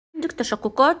عندك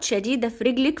تشققات شديده في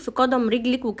رجلك، في قدم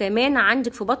رجلك، وكمان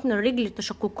عندك في بطن الرجل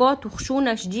تشققات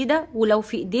وخشونه شديده، ولو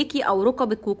في ايديكي او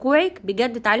ركبك وكوعك،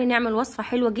 بجد تعالي نعمل وصفه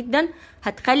حلوه جدا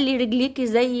هتخلي رجليكي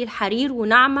زي الحرير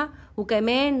وناعمه،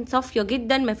 وكمان صافيه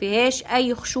جدا ما فيهاش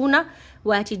اي خشونه،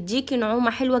 وهتديكي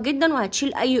نعومه حلوه جدا،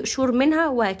 وهتشيل اي قشور منها،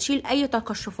 وهتشيل اي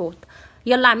تقشفات.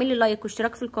 يلا اعملي لايك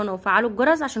واشتراك في القناه وفعلوا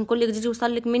الجرس عشان كل جديد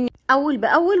يوصلك مني اول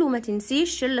باول، وما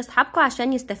تنسيش شير لاصحابكم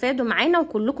عشان يستفادوا معانا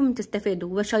وكلكم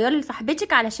تستفادوا، وشيري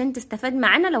لصاحبتك علشان تستفاد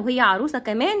معانا لو هي عروسه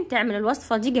كمان تعمل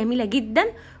الوصفه دي، جميله جدا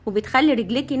وبتخلي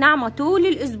رجليكي ناعمه طول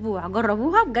الاسبوع.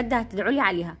 جربوها بجد هتدعولي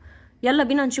عليها. يلا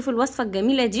بينا نشوف الوصفه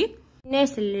الجميله دي.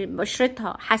 الناس اللي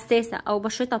بشرتها حساسه او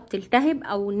بشرتها بتلتهب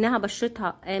او انها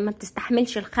بشرتها ما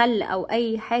بتستحملش الخل او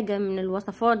اي حاجه من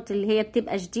الوصفات اللي هي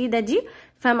بتبقى شديده دي،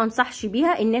 فما انصحش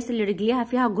بيها. الناس اللي رجليها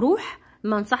فيها جروح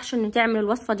ما انصحش ان تعمل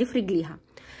الوصفه دي في رجليها.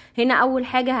 هنا اول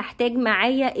حاجه هحتاج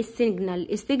معايا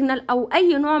السيجنال او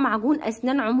اي نوع معجون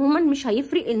اسنان عموما، مش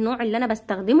هيفرق النوع اللي انا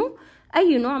بستخدمه،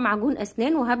 اي نوع معجون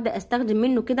اسنان، وهبدا استخدم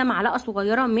منه كده معلقه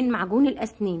صغيره من معجون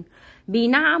الاسنان.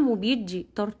 بينعم وبيدي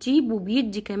ترطيب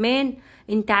وبيدي كمان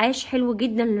انتعاش حلو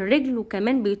جدا للرجل،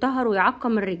 وكمان بيطهر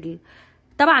ويعقم الرجل.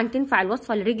 طبعا تنفع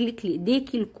الوصفه لرجلك،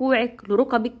 لايديكي، لكوعك،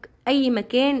 لركبك، اي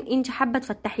مكان انت حابه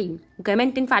تفتحيه،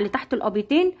 وكمان تنفع لتحت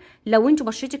الابيضين لو انت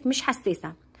بشرتك مش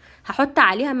حساسه. هحط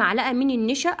عليها معلقه من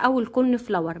النشا او الكورن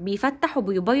فلاور، بيفتح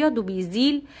وبيبيض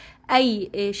وبيزيل اي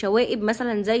شوائب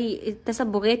مثلا زي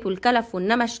التسبغات والكلف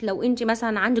والنمش، لو انت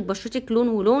مثلا عندك بشرتك لون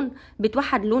ولون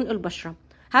بتوحد لون البشره.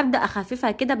 هبدا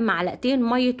اخففها كده بمعلقتين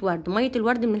ميه ورد. ميه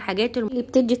الورد من الحاجات اللي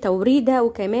بتدي توريده،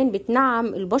 وكمان بتنعم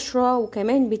البشره،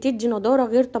 وكمان بتدي نضاره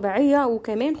غير طبيعيه،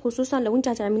 وكمان خصوصا لو انت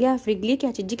هتعمليها في رجليكي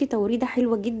هتديكي توريده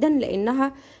حلوه جدا،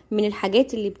 لانها من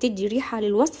الحاجات اللي بتدي ريحه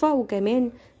للوصفه،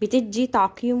 وكمان بتدي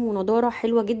تعقيم ونضاره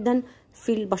حلوه جدا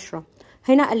في البشره.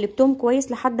 هنا قلبتهم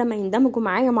كويس لحد ما يندمجوا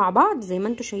معايا مع بعض زي ما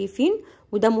انتم شايفين،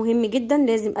 وده مهم جدا.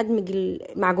 لازم ادمج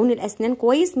معجون الاسنان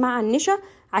كويس مع النشا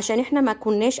عشان احنا ما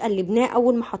كناش قلبناه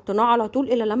اول ما حطيناه على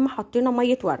طول الا لما حطينا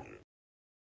ميه ورد.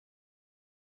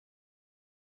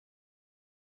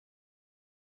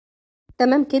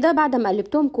 تمام كده. بعد ما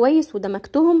قلبتهم كويس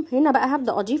ودمجتهم، هنا بقى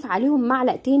هبدا اضيف عليهم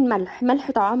معلقتين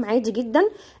ملح طعام عادي جدا.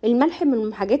 الملح من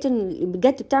الحاجات اللي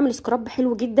بجد بتعمل سكراب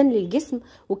حلو جدا للجسم،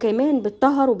 وكمان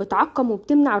بتطهر وبتعقم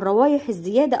وبتمنع الروايح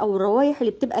الزياده او الروايح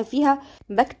اللي بتبقى فيها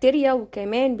بكتيريا،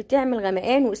 وكمان بتعمل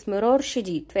غمقان واسمرار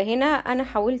شديد. فهنا انا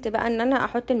حاولت بقى ان انا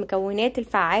احط المكونات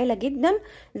الفعاله جدا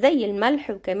زي الملح،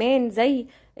 وكمان زي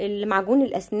معجون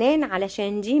الاسنان،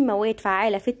 علشان دي مواد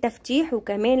فعاله في التفتيح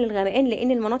وكمان الغمقان،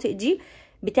 لان المناطق دي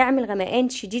بتعمل غمقان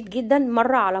شديد جدا.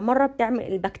 مره على مره بتعمل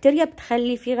البكتيريا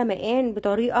بتخلي فيه غمقان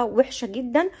بطريقه وحشه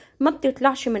جدا، ما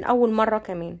بتطلعش من اول مره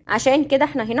كمان. عشان كده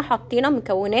احنا هنا حطينا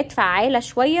مكونات فعاله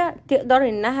شويه تقدر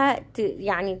انها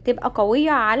يعني تبقى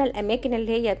قويه على الاماكن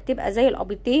اللي هي بتبقى زي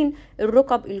الابيضين،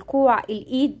 الركب، الكوع،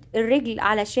 الايد، الرجل،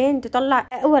 علشان تطلع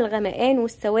اقوى الغمقان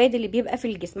والسواد اللي بيبقى في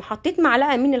الجسم. حطيت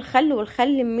معلقه من الخل،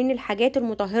 والخل من الحاجات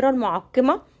المطهره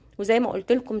المعقمه، وزي ما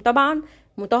قلت لكم طبعا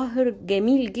مطهر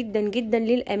جميل جدا جدا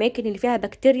للاماكن اللي فيها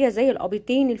بكتيريا زي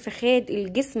الابيضين، الفخاد،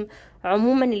 الجسم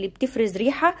عموما اللي بتفرز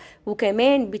ريحه،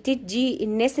 وكمان بتدي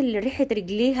الناس اللي ريحه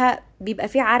رجليها بيبقى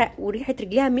فيه عرق وريحه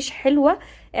رجليها مش حلوه،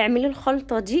 اعملي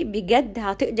الخلطه دي بجد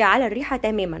هتقضي على الريحه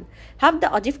تماما.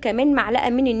 هبدا اضيف كمان معلقه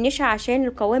من النشا عشان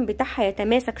القوام بتاعها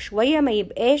يتماسك شويه، ما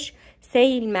يبقاش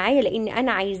سايل معايا، لان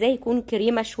انا عايزاه يكون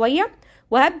كريمه شويه.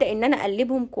 وهبدا ان انا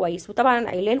اقلبهم كويس. وطبعا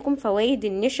قايله لكم فوائد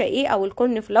النشا ايه او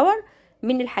الكورن فلاور،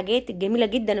 من الحاجات الجميله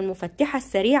جدا المفتحه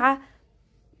السريعه،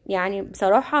 يعني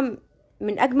بصراحه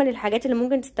من اجمل الحاجات اللي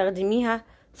ممكن تستخدميها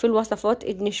في الوصفات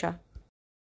النشا.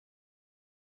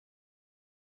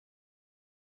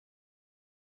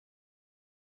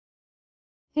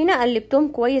 هنا قلبتهم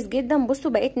كويس جدا،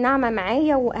 بصوا بقيت ناعمه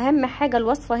معايا. واهم حاجه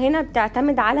الوصفه هنا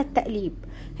بتعتمد على التقليب.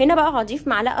 هنا بقى هضيف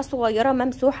معلقه صغيره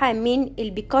ممسوحه من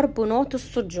البيكربونات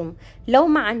الصوديوم. لو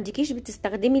ما عندكيش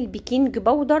بتستخدمي البيكنج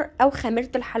باودر او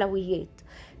خميره الحلويات.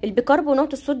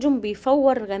 البيكربونات الصوديوم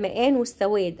بيفور الغمقان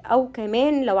والسواد، او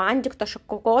كمان لو عندك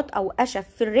تشققات او قشف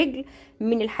في الرجل،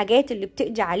 من الحاجات اللي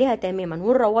بتقضي عليها تماما،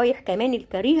 والروايح كمان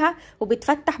الكريهه،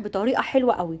 وبتفتح بطريقه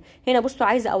حلوه قوي. هنا بصوا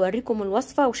عايزه اوريكم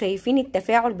الوصفه، وشايفين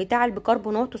التفاعل بتاع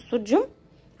البيكربونات الصوديوم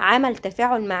عمل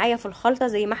تفاعل معايا في الخلطه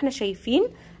زي ما احنا شايفين.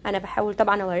 انا بحاول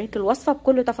طبعا اوريك الوصفه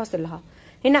بكل تفاصيلها.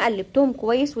 هنا قلبتهم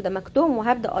كويس ودمجتهم،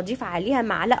 وهبدا اضيف عليها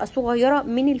معلقه صغيره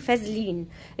من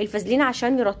الفازلين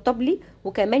عشان يرطب لي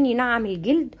وكمان ينعم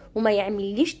الجلد وما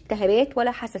يعمليش التهابات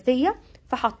ولا حساسيه.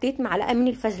 فحطيت معلقه من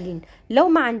الفازلين. لو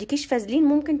ما عندكيش فازلين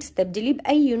ممكن تستبدليه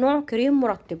باي نوع كريم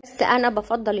مرطب، بس انا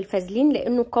بفضل الفازلين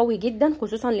لانه قوي جدا،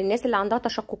 خصوصا للناس اللي عندها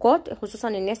تشققات، خصوصا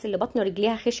الناس اللي بطن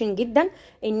رجليها خشن جدا،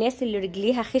 الناس اللي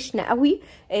رجليها خشنه قوي،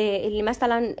 اللي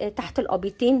مثلا تحت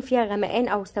الابيضين فيها غمقان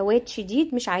او سواد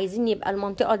شديد، مش عايزين يبقى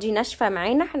المنطقه دي ناشفه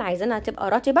معانا، احنا عايزينها تبقى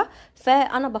رطبه.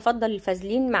 فانا بفضل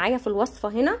الفازلين معايا في الوصفه.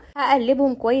 هنا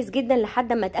هقلبهم كويس جدا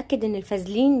لحد ما اتاكد ان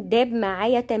الفازلين داب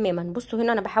معايا تماما. بصوا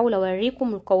هنا انا بحاول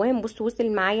اوريكم القوام، بصوا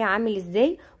وصل معايا عامل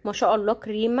ازاي، ما شاء الله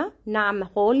كريمه ناعمه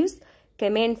خالص،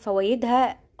 كمان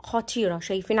فوائدها خطيره.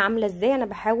 شايفين عامله ازاي؟ انا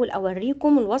بحاول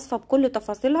اوريكم الوصفه بكل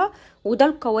تفاصيلها، وده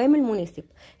القوام المناسب.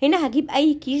 هنا هجيب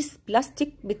اي كيس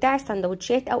بلاستيك بتاع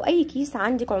السندوتشات او اي كيس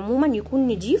عندك عموما يكون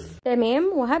نضيف،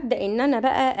 تمام. وهبدا ان انا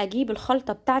بقى اجيب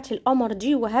الخلطه بتاعت القمر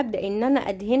دي، وهبدا ان انا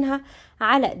ادهنها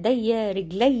على ايديا،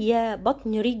 رجليا،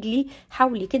 بطن رجلي.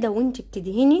 حاولي كده وانت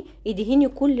بتدهني ادهني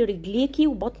كل رجليكي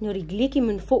وبطن رجليكي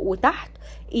من فوق وتحت.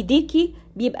 ايديكي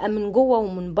بيبقى من جوه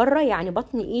ومن بره، يعني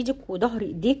بطن ايدك وظهر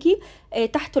ايديكي.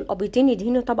 تحت الابيضين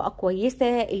ادهني طبقه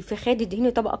كويسه، الفخاد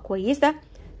ادهني طبقه كويسه.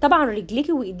 طبعا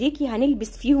رجليكي وايديكي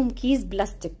هنلبس فيهم كيس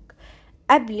بلاستيك.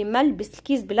 قبل ما البس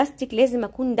كيس بلاستيك لازم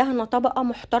اكون دهنه طبقه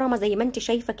محترمه زي ما انت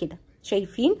شايفه كده.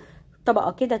 شايفين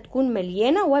طبقه كده تكون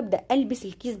مليانه، وابدا البس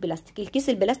الكيس بلاستيك. الكيس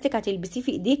البلاستيك هتلبسيه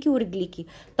في ايديكي ورجليكي.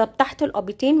 طب تحت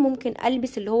الابيضين ممكن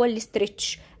البس اللي هو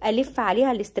الاسترتش، الف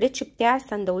عليها الاسترتش بتاع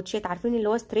السندوتشات. عارفين اللي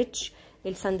هو استرتش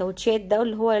السندوتشات ده،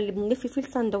 اللي هو اللي بنلف فيه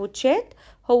السندوتشات،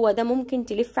 هو ده ممكن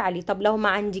تلف عليه. طب لو ما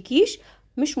عندكيش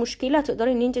مش مشكله،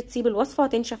 تقدري ان انت تسيبي الوصفه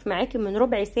تنشف معاكي من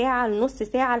ربع ساعه لنص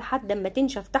ساعه لحد ما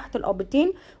تنشف تحت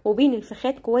الابيضين وبين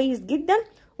الفخاد كويس جدا.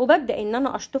 وببدا ان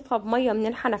انا اشطفها بميه من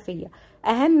الحنفيه.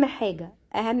 اهم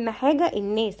حاجه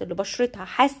الناس اللي بشرتها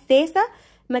حساسه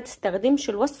ما تستخدمش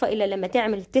الوصفه الا لما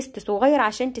تعمل تيست صغير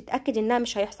عشان تتاكد انها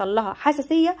مش هيحصل لها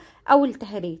حساسيه او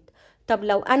التهابات. طب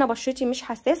لو انا بشرتي مش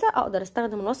حساسه اقدر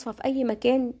استخدم الوصفه في اي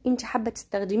مكان انت حابه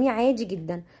تستخدميه عادي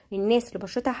جدا. الناس اللي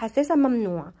بشرتها حساسه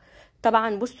ممنوعه.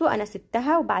 طبعا بصوا انا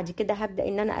سبتها وبعد كده هبدا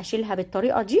ان انا اشيلها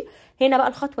بالطريقه دي. هنا بقى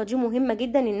الخطوه دي مهمه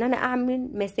جدا، ان انا اعمل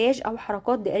مساج او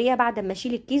حركات دائريه بعد ما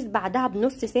اشيل الكيس بعدها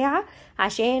بنص ساعه،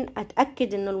 عشان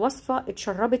اتاكد ان الوصفه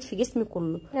اتشربت في جسمي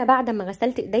كله. هنا بعد ما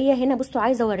غسلت ايديا، هنا بصوا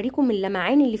عايزه اوريكم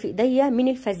اللمعان اللي في ايديا من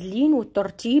الفازلين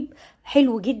والترطيب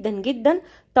حلو جدا جدا.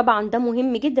 طبعا ده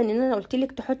مهم جدا ان انا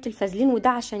قلتلك تحطي الفازلين، وده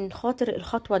عشان خاطر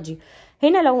الخطوه دي.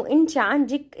 هنا لو انت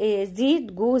عندك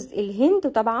زيت جوز الهند،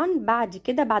 طبعا بعد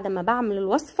كده بعد ما بعمل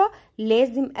الوصفه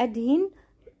لازم ادهن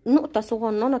نقطه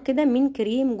صغننه كده من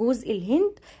كريم جوز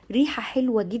الهند. ريحه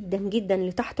حلوه جدا جدا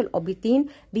لتحت الابيضين،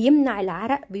 بيمنع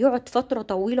العرق، بيقعد فتره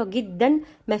طويله جدا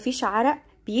مفيش عرق،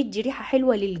 بيدي ريحه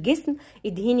حلوه للجسم.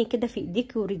 ادهني كده في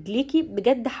ايديكي ورجليكي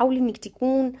بجد. حاولي انك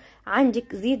تكون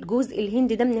عندك زيت جوز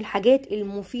الهند، ده من الحاجات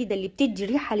المفيده اللي بتدي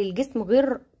ريحه للجسم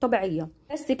غير طبيعيه.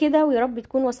 بس كده، ويا رب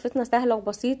تكون وصفتنا سهله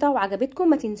وبسيطه وعجبتكم.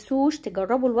 ما تنسوش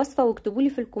تجربوا الوصفه واكتبوا لي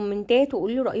في الكومنتات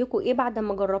وقولوا لي رايكم ايه بعد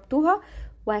ما جربتوها،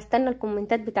 وهستنى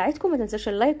الكومنتات بتاعتكم. ما تنسوش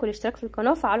اللايك والاشتراك في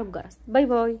القناه وفعلوا الجرس. باي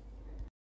باي.